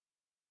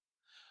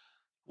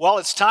Well,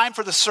 it's time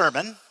for the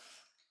sermon,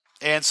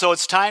 and so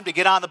it's time to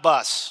get on the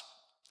bus.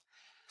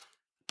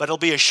 But it'll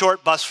be a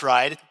short bus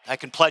ride. I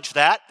can pledge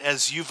that,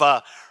 as you've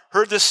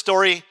heard this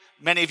story,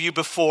 many of you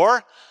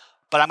before,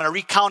 but I'm going to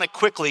recount it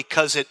quickly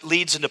because it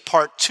leads into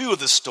part 2 of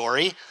the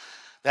story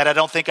that I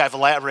don't think I've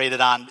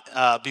elaborated on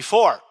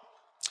before.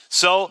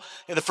 So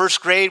in the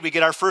first grade, we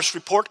get our first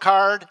report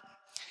card,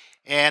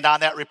 and on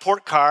that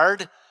report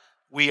card,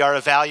 we are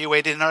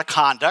evaluated in our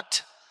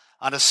conduct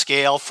on a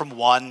scale from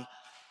 1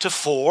 to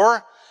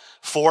 4.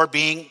 4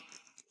 being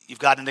you've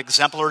got an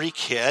exemplary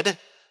kid.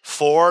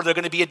 4, they're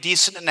going to be a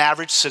decent and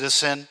average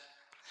citizen.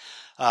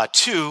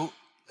 2,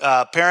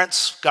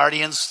 parents,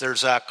 guardians,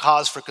 there's a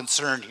cause for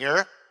concern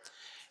here.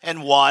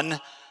 And 1,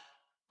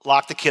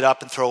 lock the kid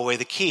up and throw away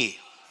the key.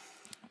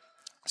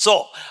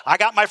 So I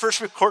got my first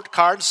report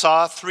card and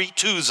saw 3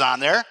 2s on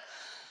there.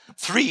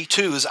 3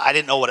 2s, I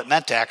didn't know what it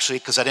meant actually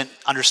because I didn't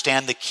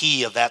understand the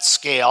key of that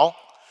scale.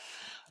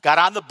 Got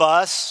on the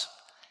bus.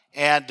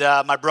 And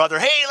my brother,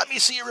 hey, let me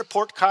see your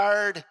report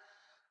card.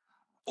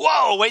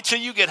 Whoa, wait till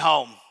you get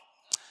home.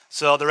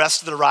 So the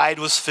rest of the ride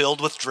was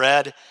filled with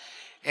dread.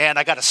 And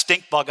I got a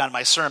stink bug on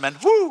my sermon.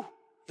 Woo,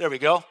 there we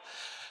go.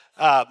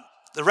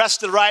 The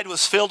rest of the ride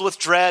was filled with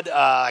dread.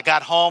 I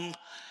got home,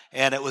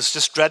 and it was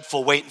just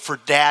dreadful waiting for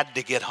Dad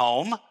to get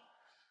home.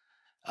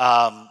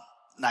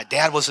 My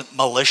dad wasn't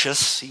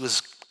malicious. He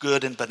was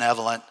good and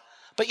benevolent.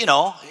 But, you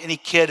know, any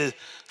kid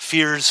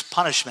fears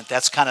punishment.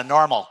 That's kind of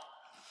normal.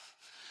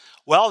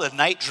 Well, the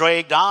night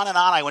dragged on and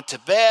on. I went to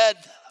bed,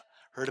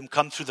 heard him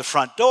come through the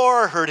front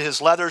door, heard his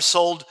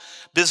leather-soled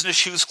business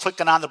shoes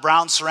clicking on the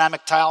brown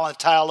ceramic tile and the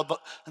tile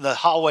in the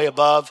hallway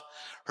above,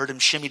 heard him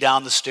shimmy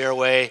down the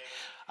stairway.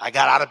 I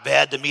got out of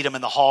bed to meet him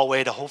in the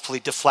hallway to hopefully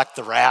deflect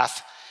the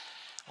wrath,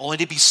 only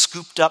to be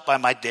scooped up by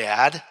my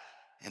dad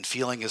and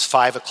feeling his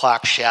 5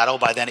 o'clock shadow,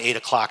 by then 8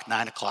 o'clock,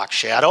 9 o'clock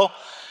shadow,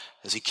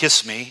 as he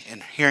kissed me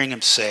and hearing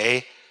him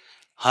say,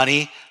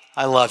 honey,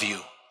 I love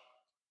you.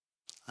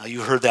 Now,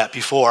 you heard that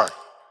before.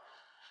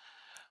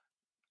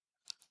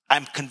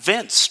 I'm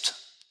convinced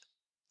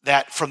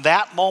that from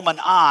that moment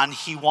on,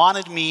 he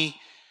wanted me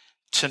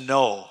to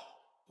know,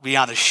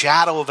 beyond a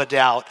shadow of a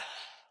doubt,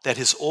 that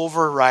his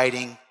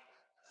overriding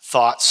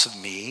thoughts of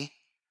me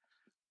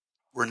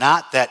were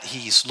not that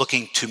he's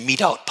looking to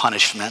mete out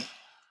punishment,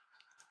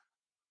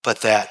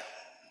 but that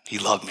he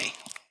loved me.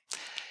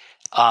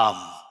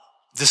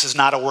 This is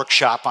not a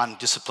workshop on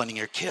disciplining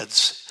your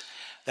kids.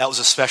 That was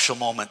a special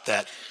moment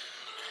that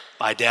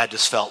my dad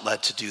just felt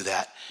led to do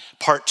that.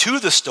 Part 2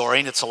 of the story,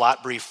 and it's a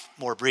lot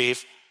more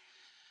brief,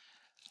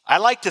 I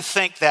like to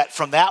think that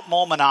from that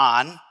moment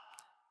on,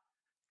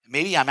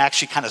 maybe I'm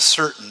actually kind of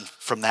certain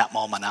from that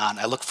moment on,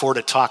 I look forward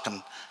to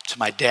talking to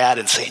my dad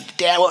and saying,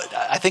 Dad,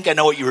 I think I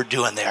know what you were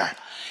doing there.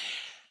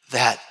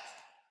 That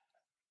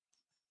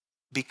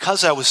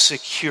because I was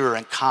secure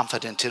and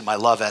confident in my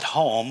love at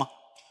home,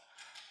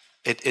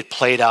 it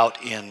played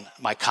out in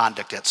my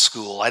conduct at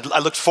school. I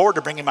looked forward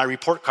to bringing my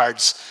report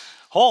cards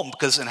home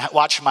because and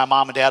watching my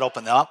mom and dad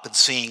open them up and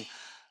seeing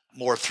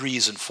more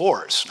 3s and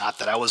 4s. Not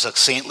that I was a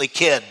saintly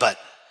kid, but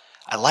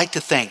I like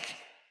to think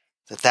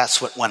that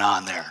that's what went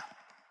on there.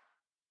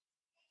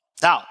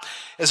 Now,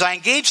 as I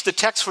engaged the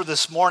text for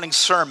this morning's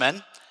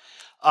sermon,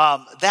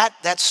 that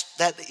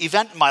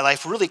event in my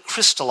life really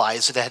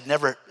crystallized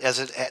as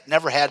it had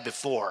never had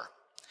before.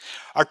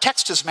 Our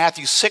text is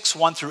Matthew 6,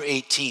 1 through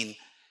 18.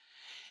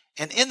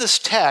 And in this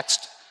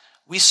text,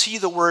 we see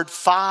the word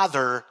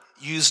Father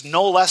used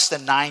no less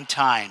than 9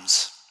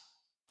 times.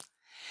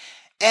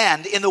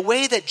 And in the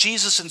way that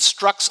Jesus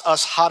instructs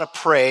us how to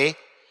pray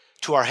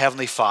to our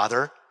Heavenly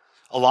Father,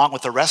 along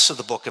with the rest of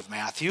the book of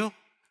Matthew,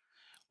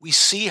 we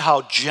see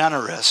how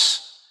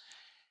generous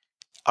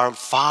our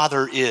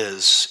Father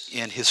is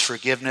in his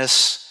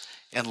forgiveness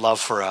and love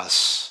for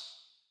us.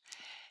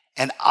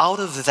 And out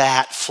of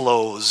that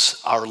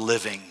flows our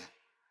living.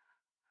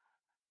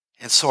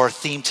 And so our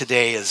theme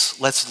today is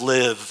let's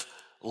live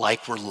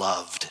like we're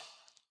loved.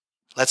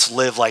 Let's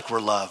live like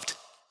we're loved.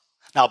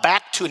 Now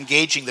back to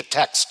engaging the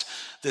text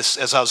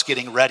as I was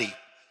getting ready.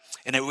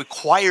 And it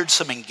required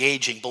some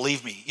engaging,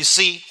 believe me. You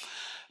see,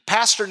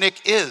 Pastor Nick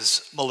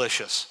is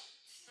malicious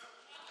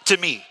to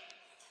me.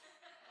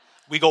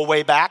 We go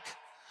way back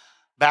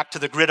to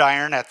the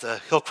gridiron at the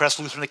Hillcrest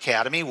Lutheran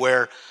Academy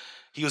where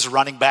he was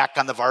running back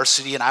on the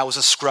varsity and I was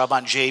a scrub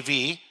on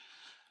JV.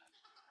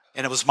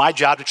 And it was my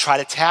job to try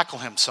to tackle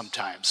him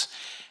sometimes.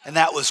 And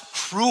that was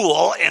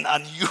cruel and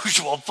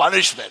unusual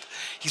punishment.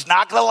 He's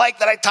not going to like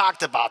that I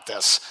talked about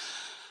this.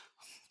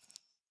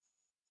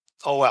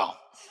 Oh, well.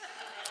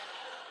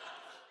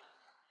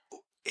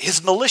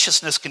 His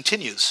maliciousness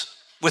continues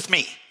with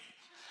me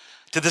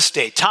to this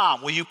day.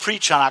 Tom, will you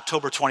preach on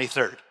October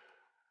 23rd?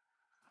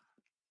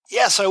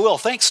 Yes, I will.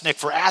 Thanks, Nick,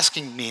 for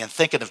asking me and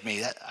thinking of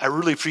me. I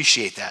really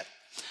appreciate that.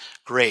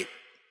 Great.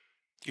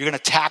 You're going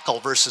to tackle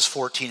verses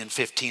 14 and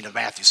 15 of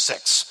Matthew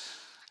 6.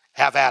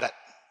 Have at it.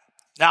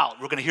 Now,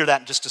 we're going to hear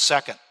that in just a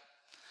second.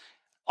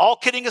 All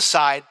kidding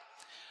aside,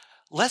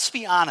 let's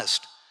be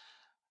honest.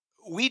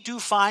 We do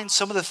find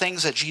some of the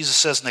things that Jesus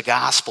says in the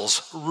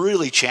Gospels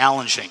really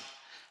challenging,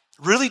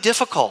 Really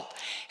difficult.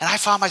 And I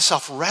found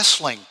myself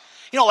wrestling.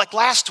 You know, like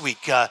last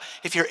week,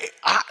 if your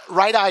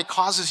right eye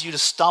causes you to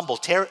stumble,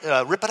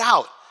 rip it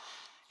out.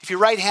 If your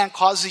right hand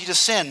causes you to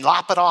sin,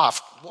 lop it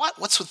off.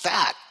 What's with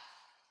that?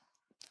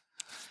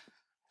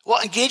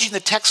 Well, engaging the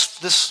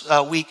text this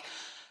week,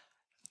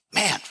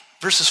 man,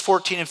 verses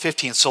 14 and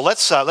 15. So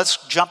let's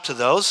jump to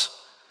those.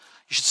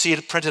 You should see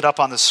it printed up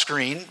on the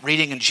screen,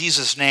 reading in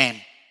Jesus'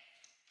 name.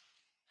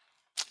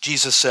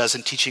 Jesus says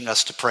in teaching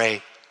us to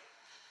pray,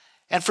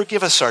 "And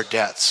forgive us our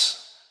debts,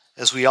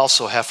 as we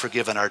also have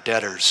forgiven our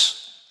debtors."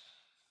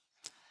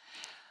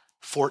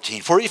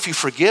 14, "For if you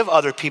forgive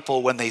other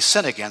people when they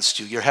sin against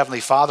you, your heavenly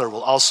Father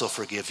will also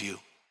forgive you.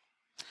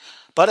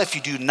 But if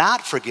you do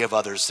not forgive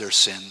others their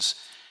sins,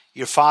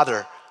 your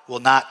Father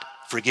will not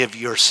forgive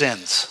your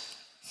sins."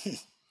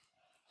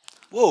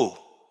 Whoa.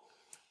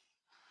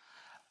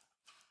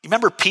 You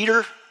remember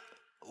Peter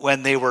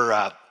when they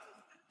were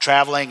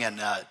traveling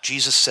and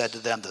Jesus said to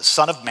them, "The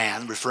Son of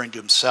Man," referring to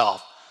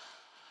himself,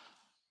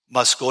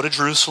 "must go to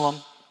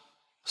Jerusalem,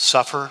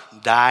 suffer,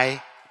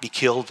 die, be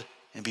killed,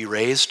 and be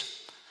raised."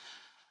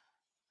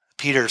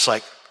 Peter's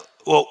like,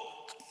 "Well,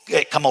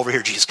 hey, come over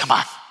here, Jesus, come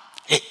on.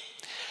 Hey,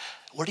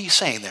 what are you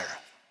saying there?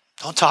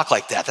 Don't talk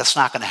like that. That's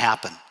not going to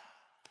happen."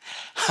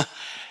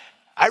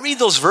 I read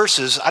those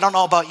verses. I don't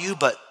know about you,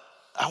 but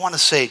I want to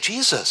say,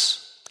 Jesus,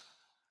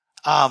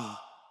 why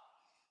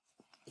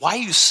are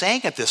you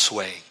saying it this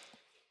way?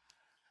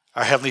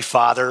 Our Heavenly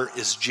Father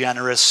is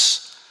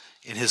generous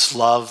in his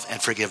love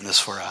and forgiveness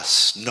for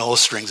us. No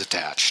strings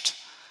attached.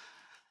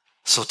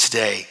 So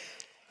today,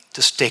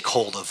 just take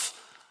hold of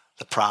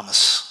the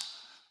promise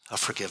of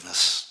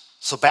forgiveness.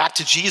 So back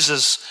to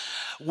Jesus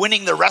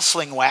winning the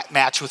wrestling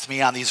match with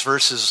me on these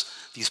verses,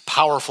 these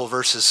powerful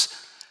verses.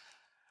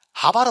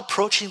 How about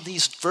approaching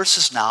these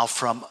verses now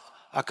from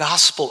a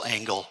gospel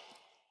angle?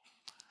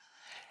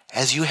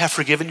 As you have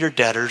forgiven your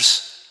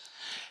debtors,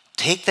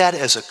 take that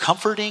as a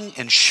comforting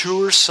and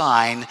sure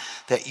sign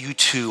that you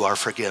too are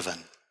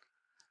forgiven.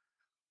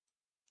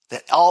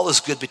 That all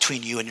is good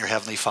between you and your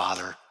Heavenly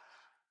Father.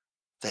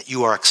 That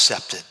you are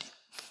accepted.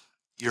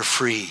 You're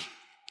free.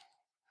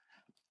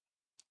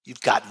 You've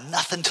got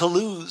nothing to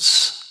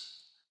lose.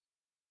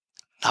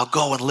 Now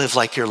go and live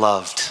like you're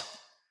loved.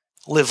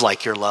 Live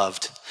like you're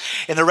loved.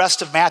 In the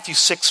rest of Matthew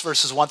 6,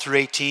 verses 1 through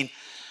 18,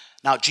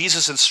 now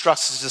Jesus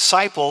instructs his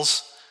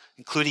disciples,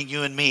 including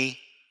you and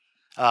me,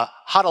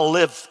 how to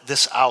live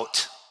this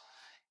out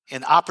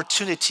in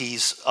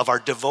opportunities of our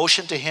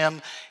devotion to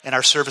him and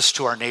our service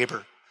to our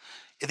neighbor.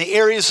 In the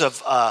areas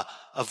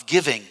of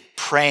giving,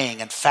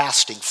 praying, and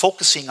fasting,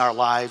 focusing our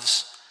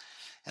lives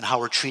and how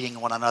we're treating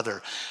one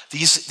another.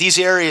 These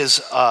areas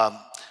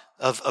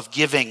of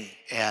giving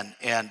and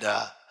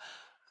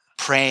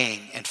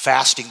praying and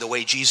fasting, the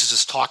way Jesus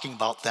is talking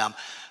about them,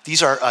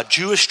 these are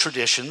Jewish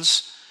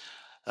traditions.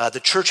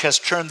 The church has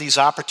termed these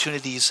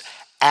opportunities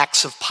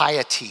acts of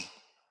piety.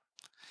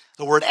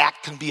 The word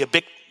act can be a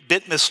bit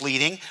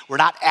misleading. We're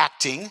not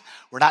acting.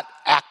 We're not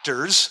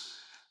actors.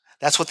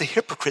 That's what the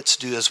hypocrites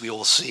do, as we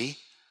will see.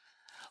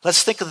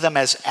 Let's think of them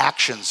as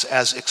actions,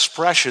 as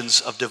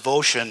expressions of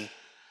devotion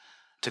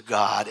to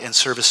God and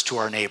service to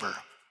our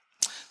neighbor.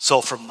 So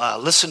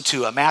listen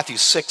to Matthew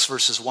 6,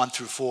 verses 1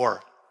 through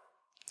 4.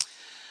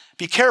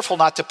 "Be careful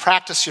not to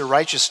practice your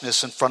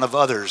righteousness in front of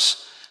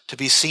others, to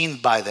be seen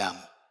by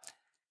them.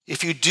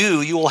 If you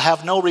do, you will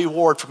have no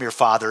reward from your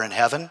Father in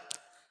heaven.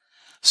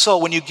 So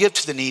when you give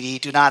to the needy,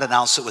 do not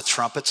announce it with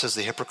trumpets, as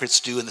the hypocrites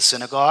do in the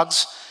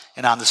synagogues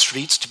and on the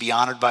streets, to be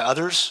honored by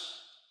others.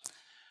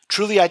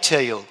 Truly I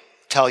tell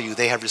you,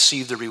 they have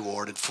received the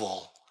reward in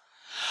full.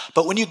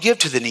 But when you give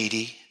to the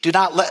needy, do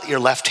not let your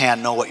left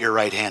hand know what your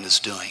right hand is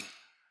doing,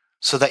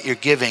 so that your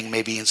giving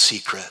may be in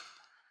secret.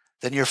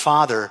 Then your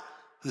Father,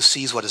 who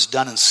sees what is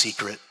done in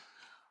secret,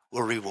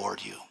 will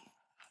reward you."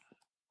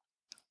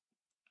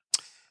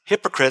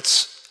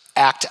 Hypocrites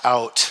act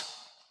out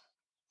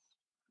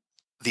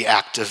the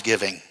act of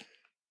giving.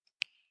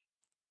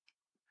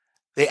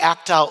 They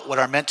act out what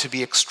are meant to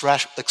be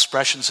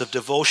expressions of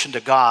devotion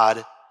to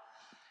God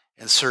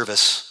and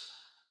service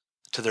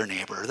to their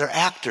neighbor. They're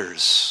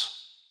actors.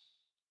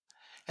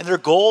 And their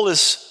goal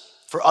is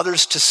for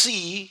others to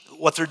see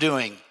what they're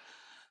doing,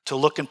 to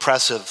look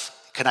impressive,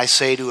 can I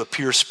say, to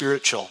appear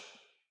spiritual.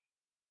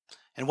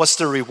 And what's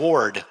the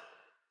reward?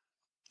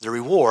 The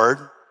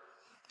reward,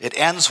 it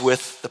ends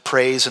with the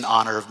praise and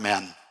honor of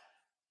men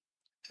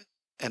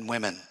and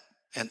women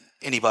and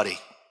anybody.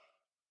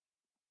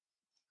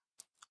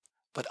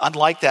 But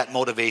unlike that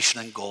motivation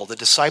and goal, the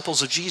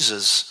disciples of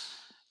Jesus,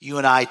 you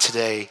and I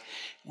today,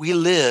 we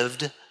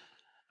live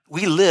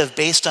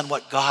based on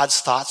what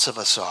God's thoughts of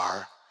us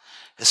are,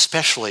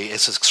 especially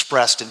as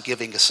expressed in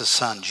giving us his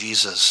son,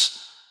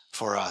 Jesus,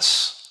 for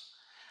us.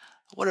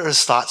 What are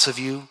his thoughts of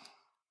you?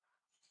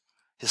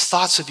 His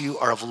thoughts of you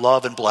are of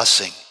love and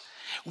blessing.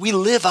 We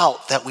live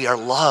out that we are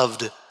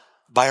loved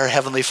by our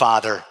Heavenly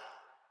Father.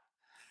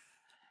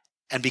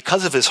 And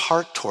because of his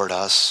heart toward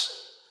us,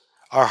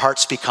 our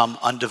hearts become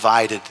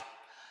undivided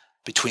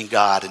between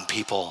God and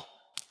people,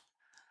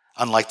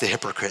 unlike the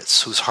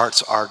hypocrites whose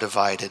hearts are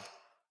divided.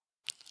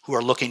 who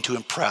are looking to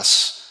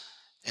impress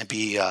and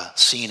be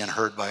seen and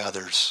heard by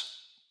others.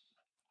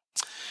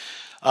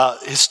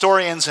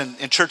 Historians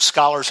and church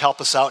scholars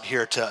help us out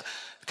here to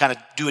kind of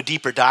do a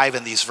deeper dive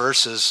in these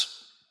verses.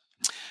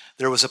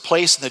 There was a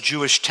place in the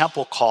Jewish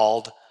temple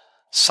called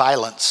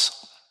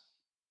Silence,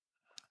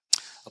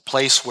 a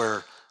place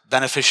where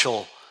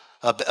beneficial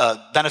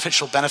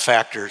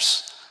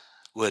benefactors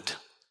would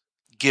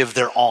give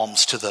their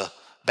alms to the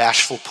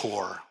bashful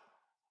poor.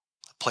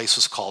 The place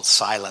was called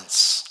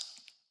Silence.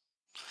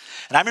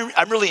 And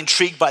I'm really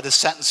intrigued by the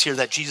sentence here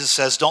that Jesus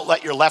says, don't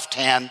let your left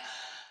hand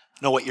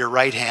know what your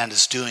right hand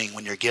is doing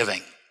when you're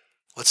giving.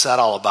 What's that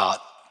all about?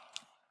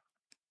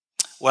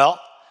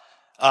 Well,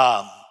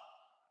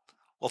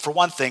 for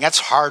one thing, that's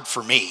hard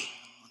for me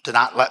to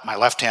not let my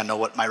left hand know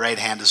what my right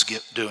hand is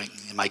doing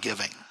in my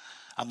giving.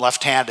 I'm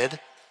left-handed.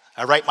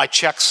 I write my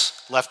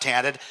checks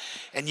left-handed.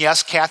 And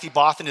yes, Kathy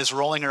Bothan is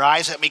rolling her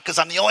eyes at me because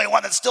I'm the only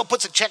one that still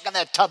puts a check in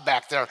that tub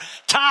back there.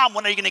 Tom,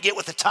 when are you going to get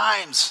with the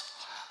times?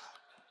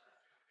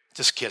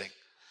 Just kidding.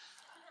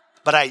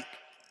 But I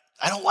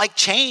don't like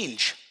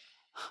change.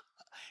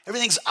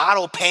 Everything's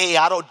auto pay,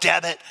 auto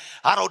debit,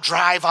 auto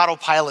drive,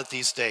 autopilot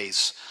these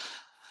days.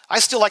 I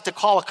still like to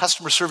call a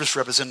customer service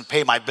representative and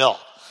pay my bill.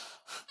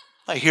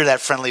 I hear that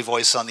friendly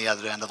voice on the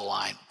other end of the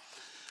line.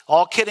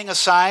 All kidding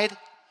aside,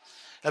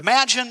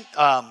 imagine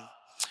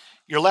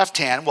your left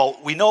hand. Well,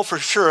 we know for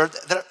sure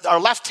that our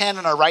left hand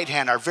and our right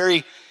hand are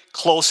very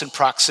close in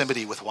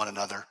proximity with one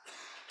another,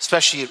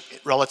 especially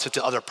relative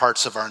to other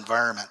parts of our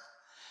environment.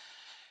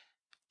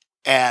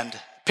 And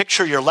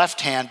picture your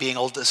left hand being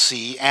able to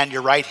see and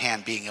your right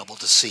hand being able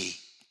to see.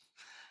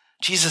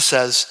 Jesus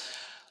says,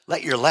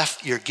 let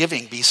your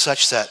giving be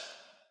such that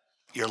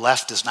your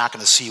left is not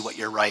going to see what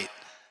your right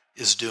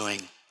is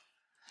doing.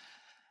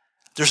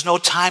 There's no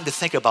time to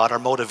think about our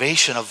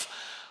motivation of,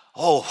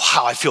 oh,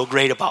 wow, I feel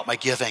great about my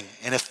giving.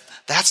 And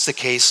if that's the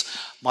case,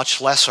 much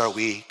less are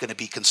we going to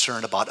be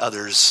concerned about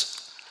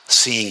others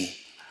seeing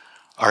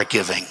our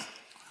giving.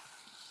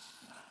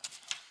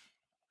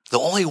 The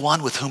only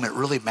one with whom it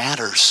really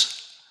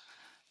matters,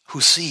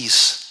 who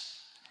sees,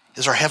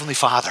 is our Heavenly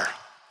Father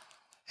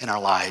in our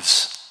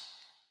lives.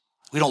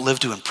 We don't live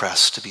to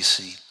impress, to be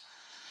seen.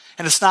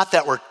 And it's not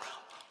that we're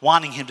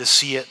wanting him to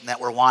see it and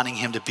that we're wanting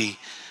him to be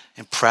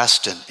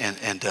impressed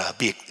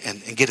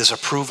and get his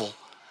approval.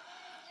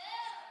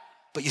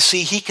 But you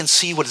see, he can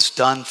see what is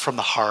done from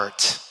the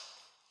heart.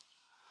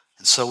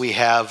 And so we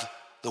have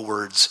the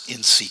words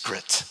in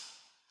secret.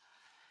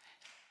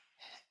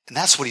 And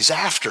that's what he's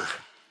after.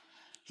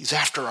 He's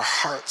after our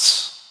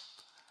hearts.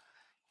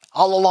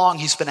 All along,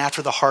 he's been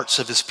after the hearts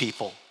of his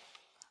people.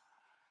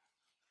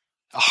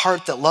 A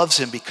heart that loves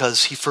him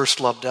because he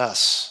first loved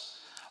us.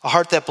 A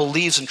heart that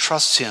believes and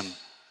trusts him,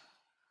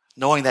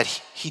 knowing that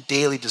he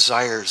daily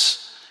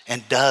desires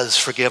and does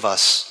forgive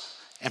us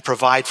and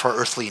provide for our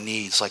earthly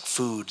needs like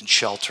food and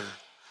shelter,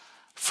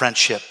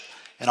 friendship,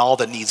 and all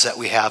the needs that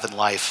we have in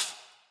life.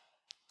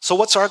 So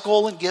what's our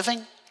goal in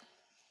giving?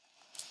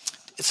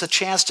 It's a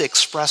chance to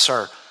express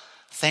our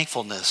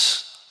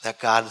thankfulness that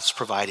God is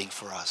providing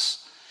for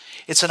us.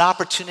 It's an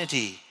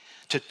opportunity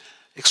to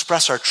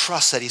express our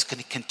trust that he's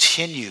going to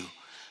continue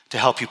to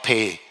help you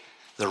pay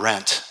the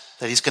rent,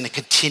 that he's going to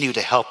continue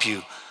to help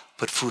you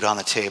put food on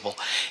the table.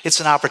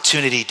 It's an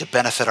opportunity to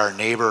benefit our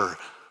neighbor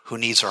who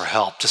needs our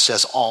help, just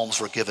as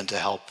alms were given to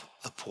help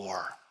the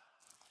poor.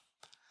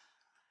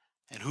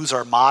 And who's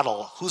our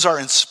model? Who's our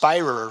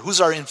inspirer?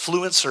 Who's our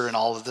influencer in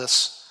all of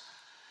this?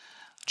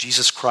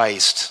 Jesus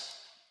Christ,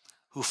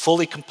 who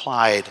fully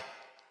complied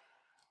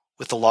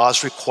with the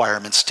law's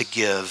requirements to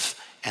give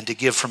and to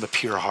give from a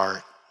pure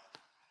heart.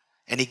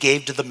 And he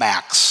gave to the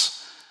max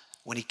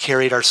when he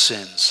carried our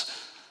sins,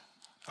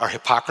 our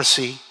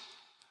hypocrisy,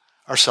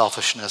 our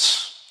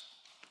selfishness,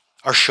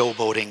 our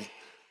showboating,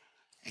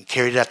 and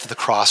carried that to the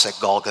cross at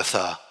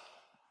Golgotha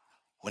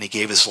when he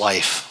gave his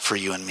life for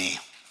you and me.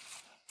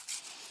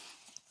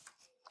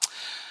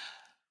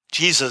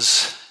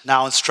 Jesus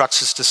now instructs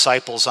his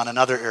disciples on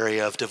another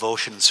area of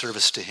devotion and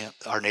service to him,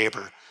 our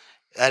neighbor.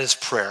 That is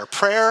prayer.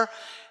 Prayer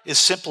is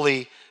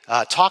simply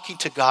talking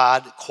to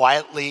God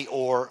quietly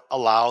or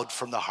aloud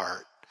from the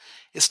heart.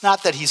 It's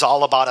not that he's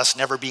all about us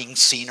never being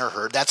seen or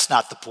heard. That's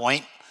not the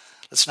point.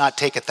 Let's not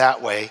take it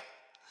that way.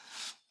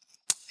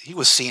 He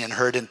was seen and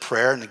heard in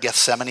prayer in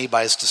Gethsemane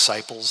by his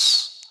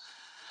disciples.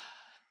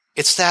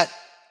 It's that,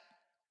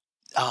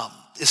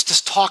 it's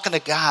just talking to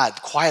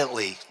God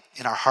quietly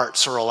in our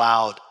hearts or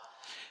aloud.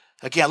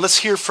 Again, let's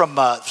hear from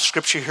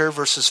scripture here,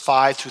 verses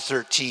 5 through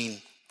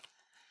 13.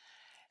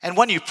 And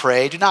when you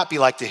pray, do not be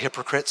like the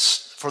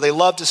hypocrites, for they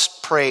love to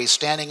pray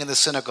standing in the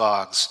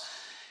synagogues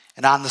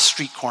and on the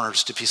street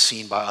corners to be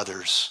seen by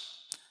others.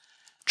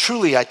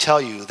 Truly, I tell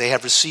you, they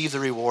have received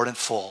the reward in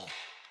full.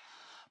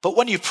 But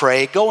when you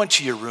pray, go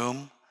into your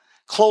room,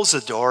 close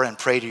the door, and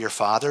pray to your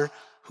Father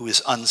who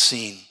is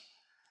unseen.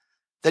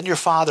 Then your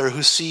Father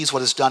who sees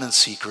what is done in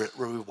secret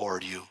will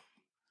reward you.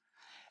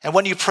 And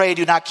when you pray,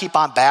 do not keep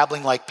on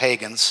babbling like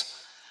pagans,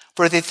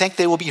 for they think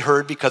they will be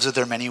heard because of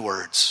their many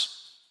words.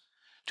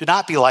 Do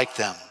not be like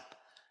them,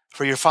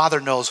 For your Father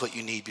knows what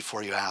you need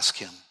before you ask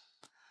him.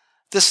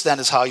 This then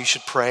is how you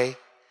should pray.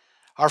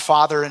 Our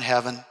Father in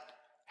heaven,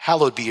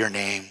 hallowed be your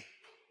name.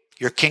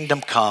 Your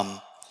kingdom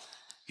come.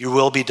 Your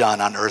will be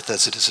done on earth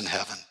as it is in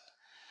heaven.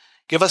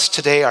 Give us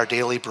today our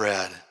daily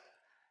bread,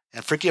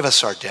 and forgive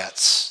us our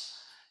debts,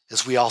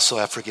 as we also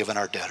have forgiven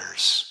our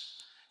debtors.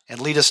 And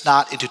lead us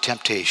not into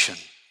temptation,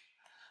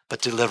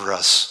 but deliver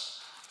us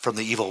from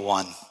the evil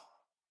one.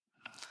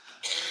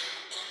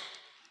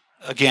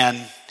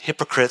 Again,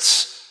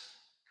 hypocrites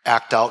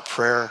act out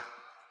prayer.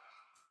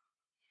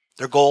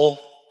 Their goal,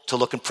 to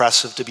look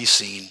impressive, to be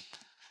seen,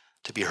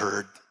 to be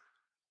heard,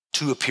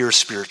 to appear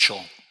spiritual.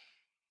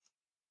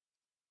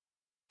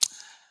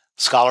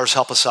 Scholars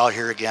help us out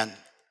here again.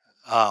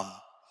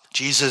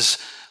 Jesus,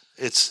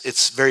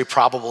 it's very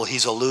probable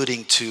he's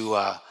alluding to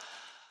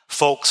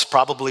folks,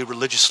 probably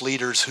religious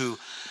leaders, who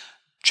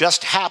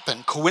just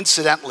happen,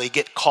 coincidentally,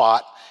 get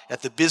caught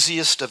at the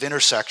busiest of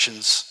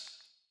intersections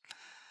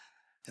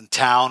in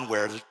town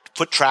where the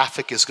foot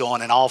traffic is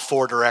going in all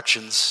four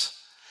directions.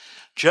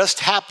 Just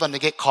happen to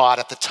get caught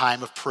at the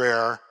time of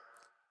prayer,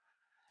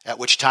 at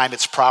which time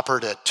it's proper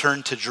to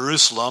turn to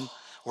Jerusalem,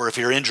 or if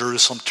you're in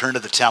Jerusalem, turn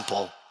to the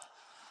temple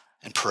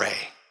and pray.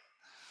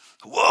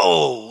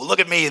 Whoa,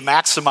 look at me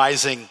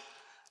maximizing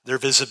their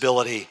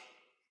visibility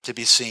to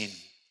be seen.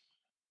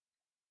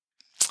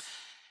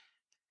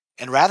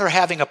 And rather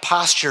having a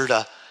posture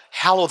to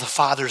hallow the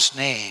Father's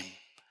name,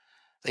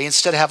 they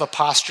instead have a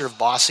posture of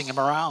bossing him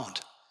around,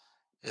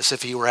 as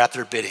if he were at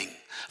their bidding.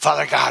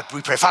 Father God,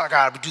 we pray. Father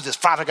God, we do this.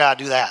 Father God,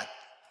 do that.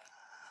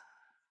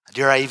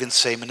 Dare I even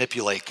say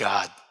manipulate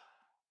God.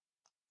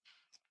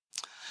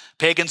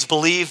 Pagans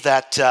believed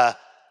that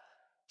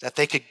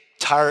they could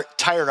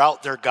tire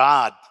out their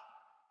God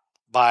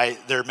by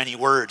their many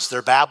words,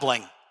 their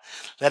babbling.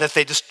 That if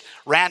they just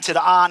ranted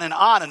on and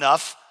on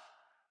enough,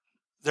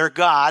 their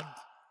God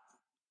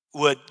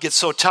would get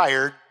so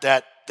tired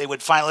that they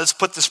would finally, let's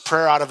put this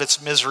prayer out of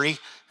its misery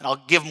and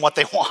I'll give them what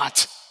they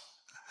want.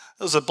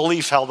 That was a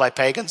belief held by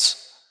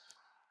pagans.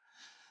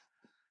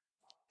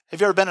 Have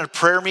you ever been in a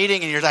prayer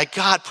meeting and you're like,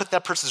 God, put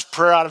that person's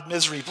prayer out of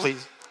misery,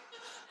 please?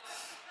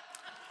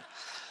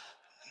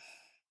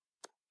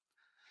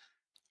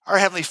 Our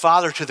Heavenly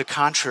Father, to the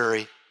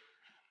contrary,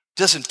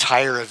 doesn't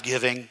tire of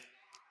giving.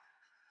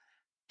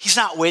 He's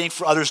not waiting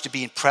for others to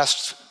be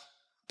impressed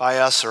by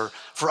us or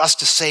for us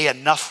to say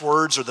enough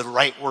words or the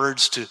right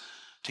words to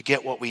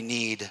get what we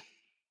need.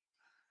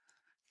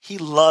 He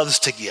loves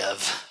to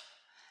give,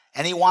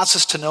 and he wants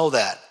us to know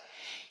that.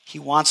 He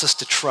wants us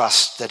to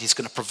trust that he's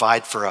going to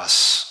provide for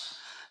us,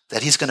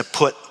 that he's going to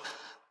put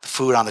the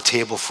food on the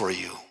table for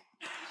you,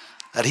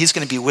 that he's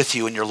going to be with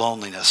you in your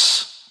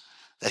loneliness,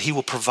 that he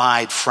will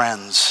provide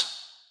friends.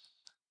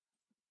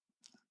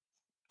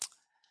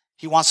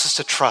 He wants us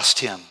to trust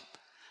him,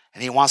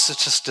 and he wants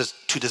us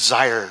just to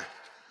desire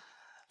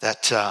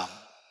that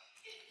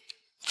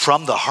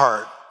from the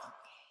heart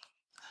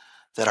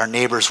that our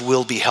neighbors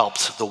will be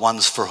helped, the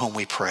ones for whom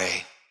we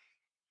pray.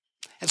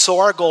 And so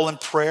our goal in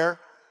prayer,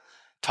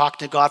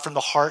 talking to God from the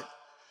heart,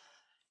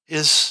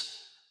 is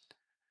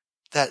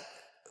that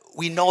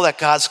we know that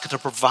God's going to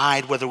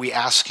provide whether we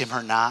ask him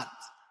or not.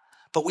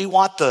 But we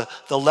want the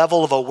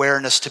level of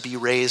awareness to be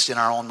raised in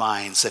our own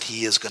minds that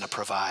he is going to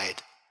provide,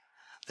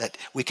 that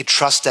we can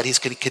trust that he's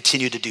going to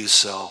continue to do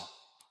so,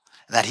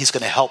 and that he's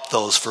going to help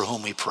those for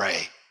whom we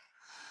pray.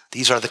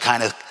 These are the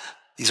kind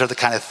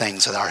of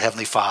things that our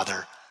Heavenly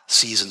Father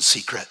sees in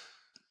secret.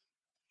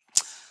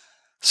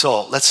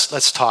 So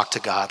let's talk to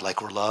God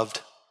like we're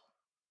loved.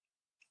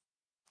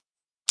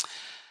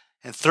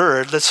 And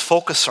third, let's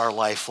focus our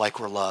life like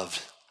we're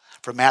loved.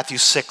 From Matthew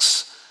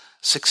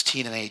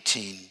 6:16 and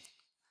 18.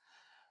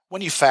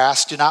 When you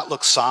fast, do not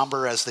look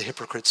somber as the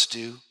hypocrites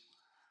do,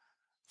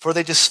 for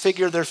they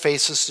disfigure their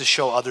faces to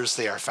show others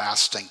they are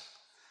fasting.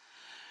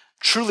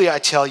 Truly, I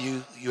tell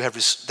you,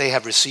 they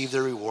have received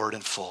their reward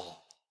in full.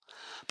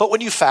 But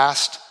when you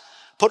fast,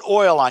 put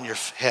oil on your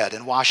head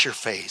and wash your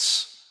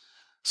face,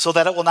 so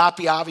that it will not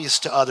be obvious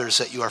to others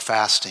that you are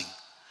fasting,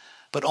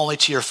 but only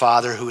to your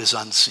Father who is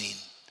unseen.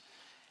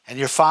 And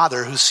your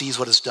Father who sees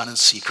what is done in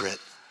secret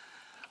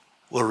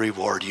will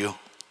reward you.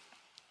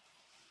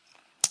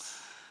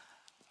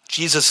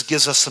 Jesus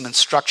gives us some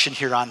instruction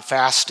here on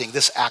fasting,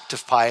 this act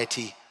of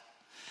piety.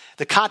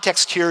 The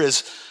context here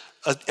is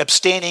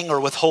abstaining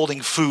or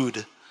withholding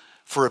food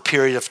for a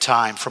period of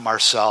time from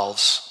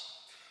ourselves.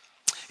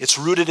 It's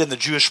rooted in the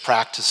Jewish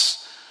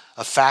practice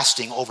of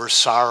fasting over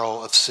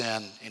sorrow of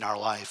sin in our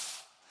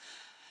life.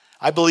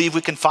 I believe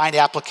we can find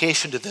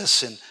application to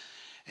this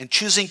in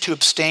choosing to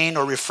abstain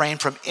or refrain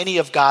from any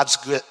of God's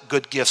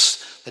good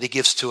gifts that he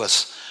gives to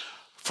us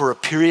for a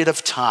period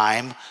of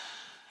time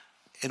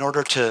in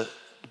order to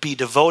be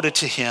devoted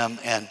to him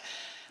and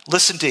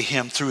listen to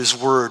him through his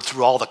word,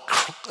 through all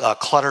the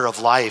clutter of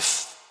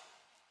life.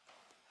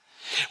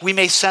 We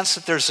may sense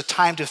that there's a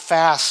time to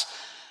fast,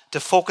 to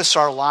focus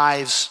our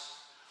lives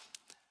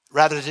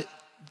rather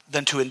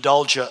than to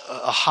indulge a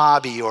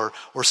hobby or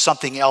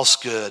something else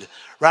good,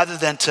 rather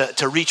than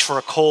to reach for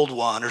a cold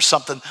one or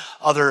something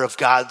other of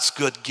God's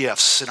good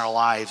gifts in our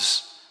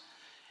lives.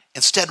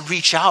 Instead,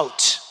 reach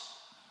out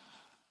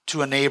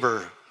to a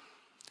neighbor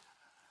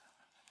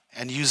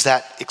and use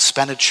that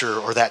expenditure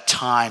or that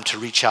time to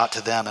reach out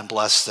to them and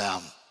bless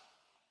them.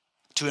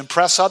 To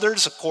impress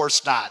others? Of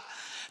course not.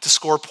 To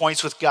score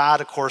points with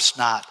God? Of course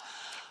not.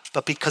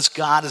 But because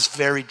God is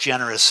very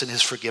generous in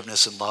his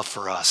forgiveness and love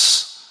for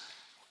us,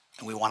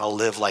 and we want to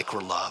live like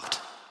we're loved.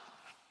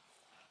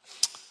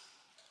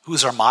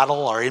 Who's our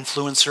model, our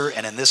influencer,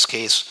 and in this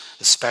case,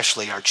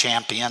 especially our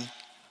champion?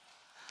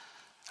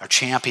 Our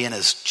champion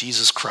is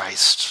Jesus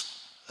Christ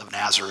of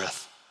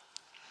Nazareth,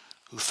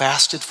 who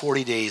fasted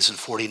 40 days and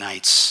 40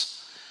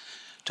 nights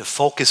to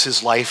focus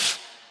his life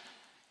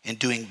in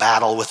doing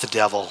battle with the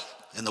devil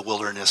in the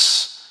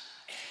wilderness,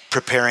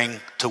 preparing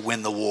to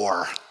win the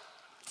war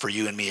for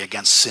you and me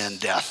against sin,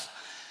 death,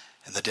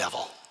 and the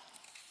devil.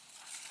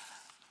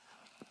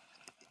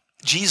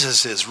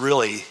 Jesus is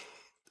really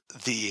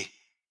the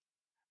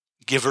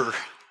giver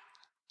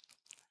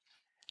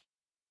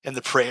and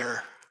the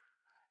prayer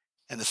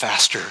and the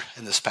faster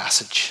in this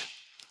passage,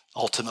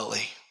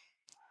 ultimately.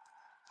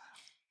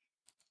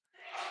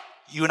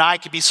 You and I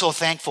could be so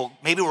thankful.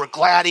 Maybe we're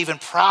glad, even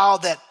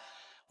proud, that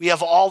we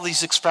have all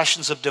these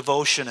expressions of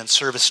devotion and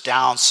service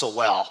down so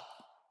well.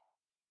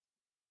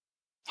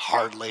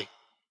 Hardly.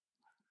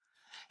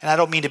 And I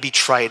don't mean to be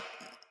trite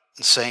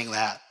in saying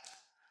that.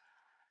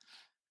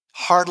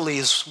 Hardly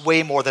is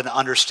way more than an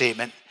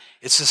understatement.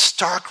 It's a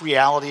stark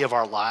reality of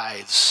our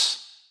lives.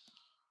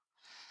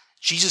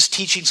 Jesus'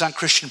 teachings on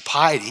Christian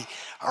piety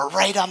are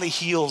right on the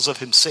heels of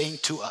him saying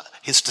to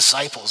his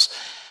disciples,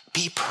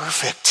 be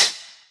perfect,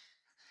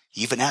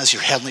 even as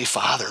your heavenly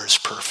Father is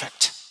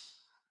perfect.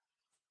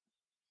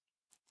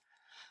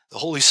 The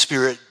Holy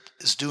Spirit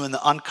is doing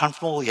the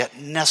uncomfortable yet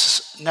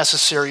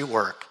necessary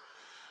work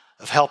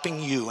of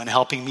helping you and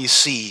helping me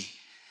see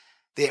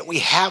that we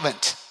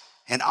haven't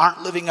and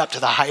aren't living up to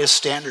the highest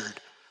standard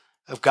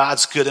of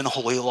God's good and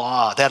holy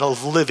law, that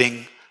of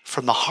living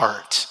from the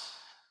heart,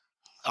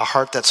 a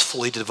heart that's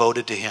fully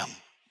devoted to him,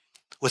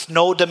 with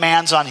no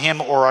demands on him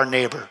or our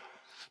neighbor,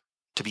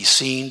 to be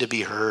seen, to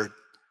be heard.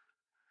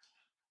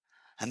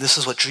 And this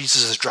is what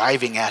Jesus is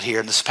driving at here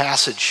in this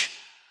passage.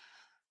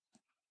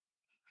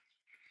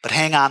 But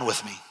hang on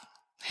with me.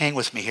 Hang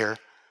with me here.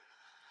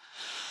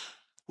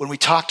 When we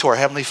talk to our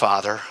Heavenly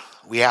Father,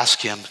 we ask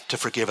him to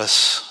forgive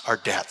us our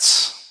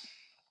debts.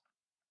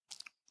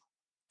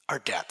 Our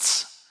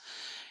debts.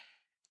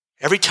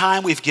 Every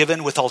time we've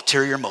given with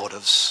ulterior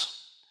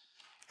motives,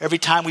 every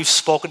time we've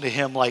spoken to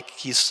him like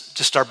he's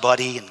just our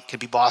buddy and can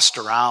be bossed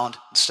around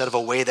instead of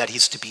a way that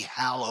he's to be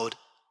hallowed,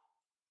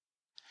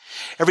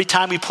 every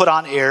time we put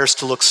on airs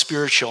to look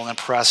spiritual and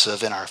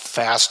impressive in our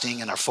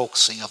fasting and our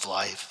focusing of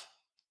life,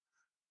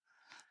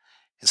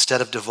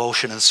 instead of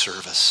devotion and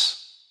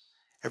service,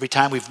 every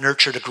time we've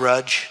nurtured a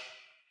grudge,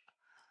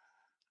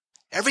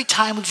 every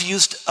time we've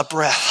used a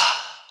breath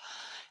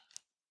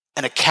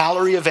and a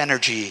calorie of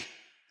energy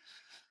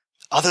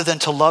other than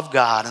to love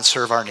God and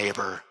serve our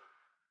neighbor,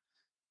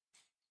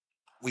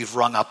 we've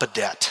rung up a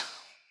debt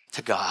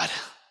to God.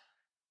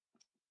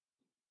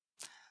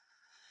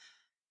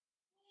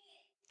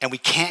 And we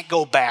can't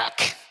go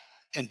back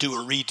and do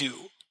a redo.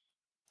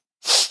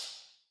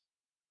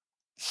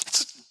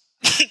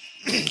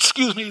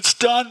 Excuse me, it's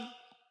done.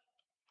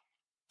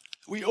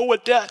 We owe a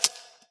debt,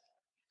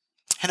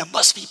 and it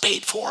must be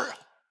paid for.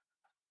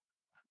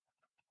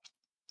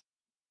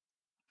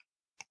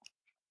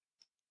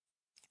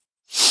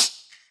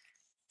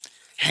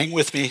 Hang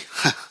with me.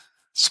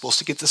 Supposed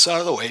to get this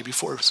out of the way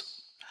before.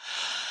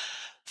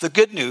 The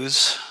good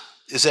news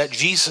is that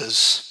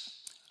Jesus,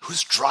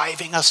 who's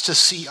driving us to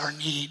see our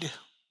need,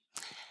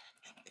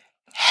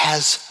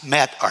 has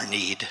met our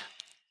need.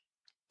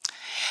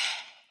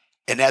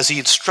 And as he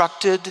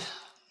instructed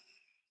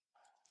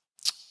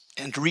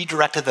and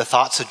redirected the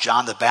thoughts of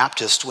John the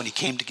Baptist when he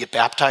came to get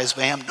baptized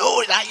by him,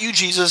 no, not you,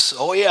 Jesus.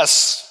 Oh,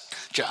 yes,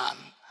 John.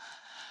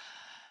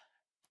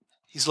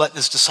 He's letting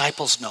his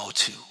disciples know,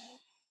 too,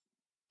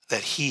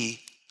 that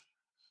he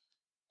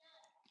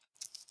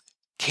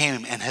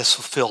came and has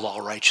fulfilled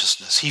all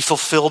righteousness. He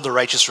fulfilled the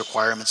righteous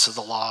requirements of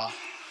the law,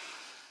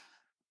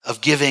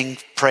 of giving,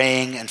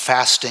 praying, and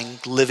fasting,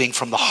 living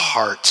from the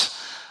heart,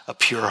 a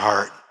pure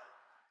heart.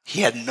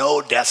 He had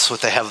no debts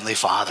with the Heavenly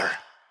Father.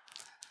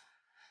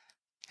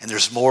 And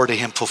there's more to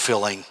him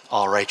fulfilling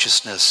all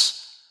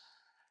righteousness.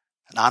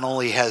 Not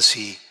only does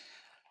he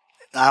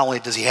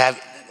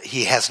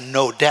has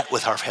no debt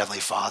with our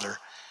Heavenly Father,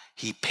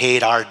 he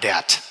paid our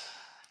debt,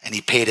 and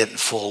he paid it in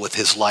full with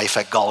his life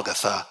at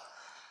Golgotha.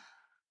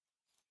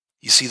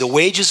 You see, the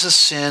wages of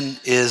sin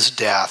is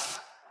death.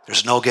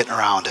 There's no getting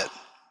around it.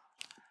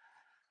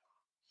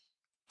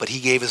 But he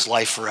gave his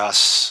life for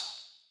us.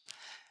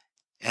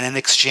 And in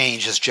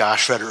exchange, as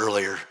Josh read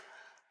earlier,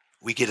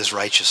 we get his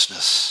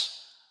righteousness.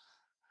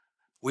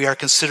 We are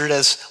considered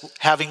as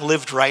having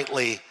lived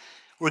rightly.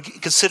 We're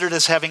considered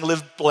as having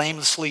lived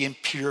blamelessly and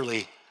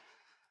purely.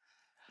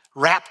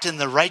 Wrapped in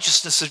the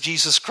righteousness of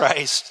Jesus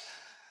Christ.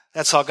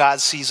 That's how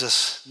God sees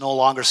us, no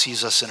longer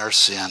sees us in our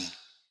sin.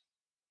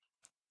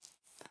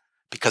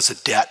 Because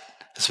the debt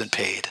has been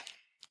paid.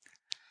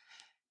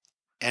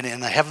 And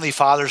in the Heavenly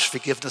Father's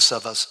forgiveness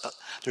of us,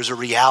 there's a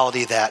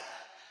reality that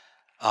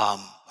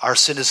our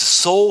sin is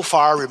so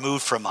far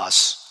removed from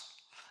us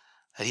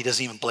that he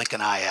doesn't even blink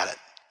an eye at it.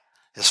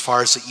 As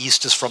far as the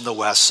east is from the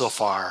west, so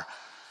far,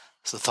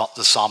 as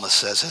the psalmist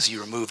says, has he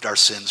removed our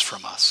sins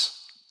from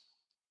us.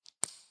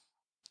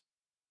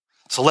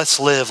 So let's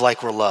live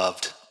like we're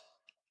loved.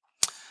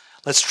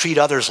 Let's treat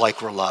others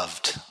like we're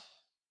loved.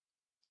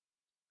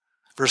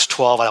 Verse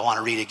 12, I want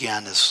to read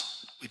again as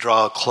we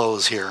draw a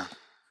close here.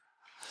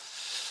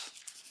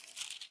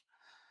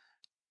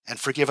 And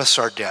forgive us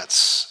our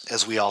debts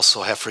as we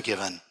also have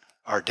forgiven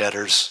our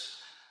debtors.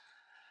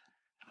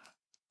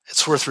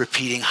 It's worth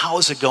repeating. How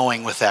is it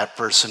going with that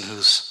person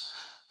who's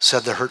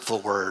said the hurtful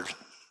word,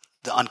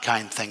 the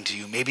unkind thing to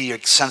you? Maybe you're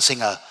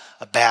sensing a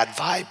bad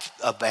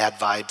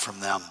vibe from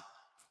them.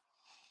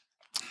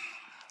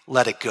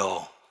 Let it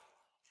go.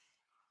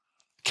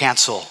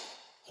 Cancel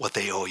what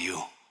they owe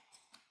you.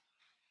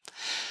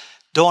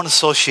 Don't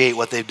associate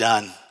what they've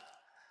done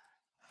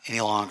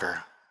any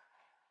longer.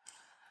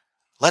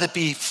 Let it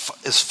be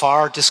as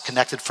far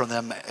disconnected from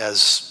them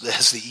as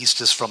the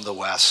east is from the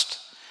west.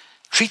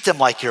 Treat them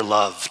like you're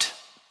loved.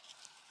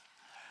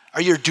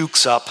 Are your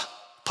dukes up?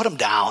 Put them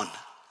down.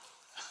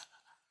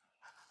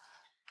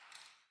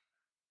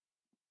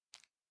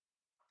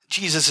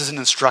 Jesus isn't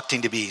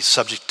instructing to be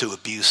subject to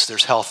abuse.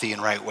 There's healthy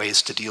and right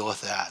ways to deal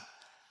with that.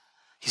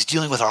 He's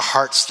dealing with our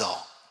hearts, though.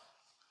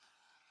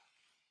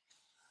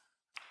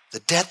 The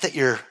debt that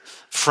your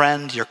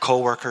friend, your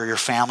coworker, your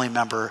family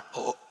member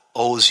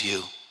owes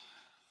you,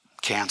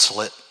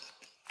 cancel it.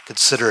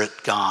 Consider it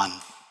gone.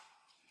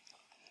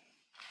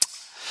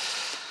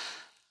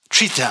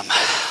 Treat them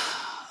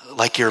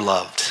like you're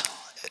loved,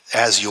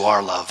 as you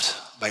are loved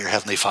by your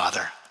Heavenly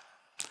Father.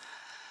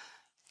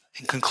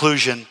 In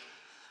conclusion,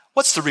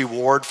 what's the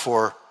reward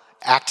for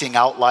acting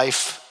out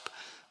life?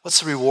 What's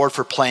the reward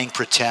for playing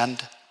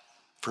pretend,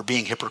 for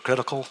being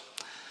hypocritical?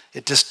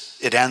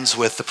 It ends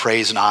with the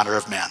praise and honor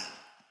of men.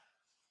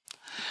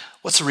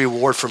 What's the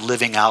reward for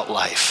living out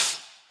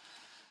life?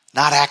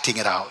 Not acting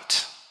it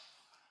out.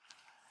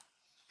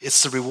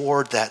 It's the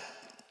reward that,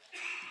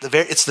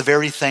 it's the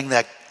very thing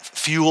that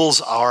fuels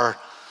our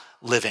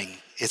living.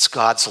 It's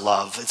God's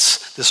love.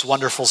 It's this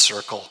wonderful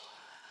circle.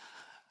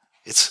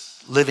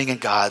 It's living in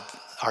God,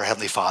 our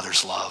Heavenly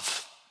Father's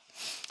love.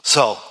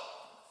 So,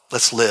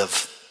 let's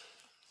live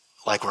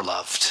like we're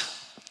loved.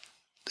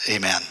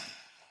 Amen.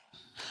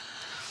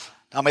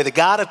 Now may the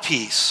God of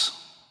peace,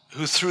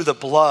 who through the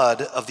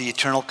blood of the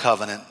eternal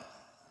covenant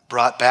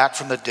brought back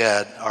from the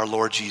dead our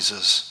Lord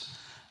Jesus,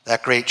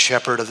 that great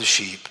shepherd of the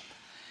sheep,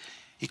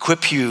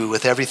 equip you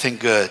with everything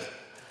good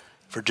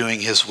for doing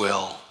his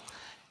will.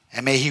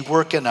 And may he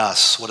work in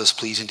us what is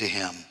pleasing to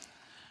him,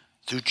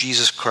 through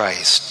Jesus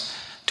Christ,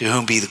 to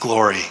whom be the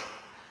glory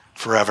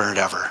forever and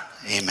ever.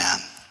 Amen.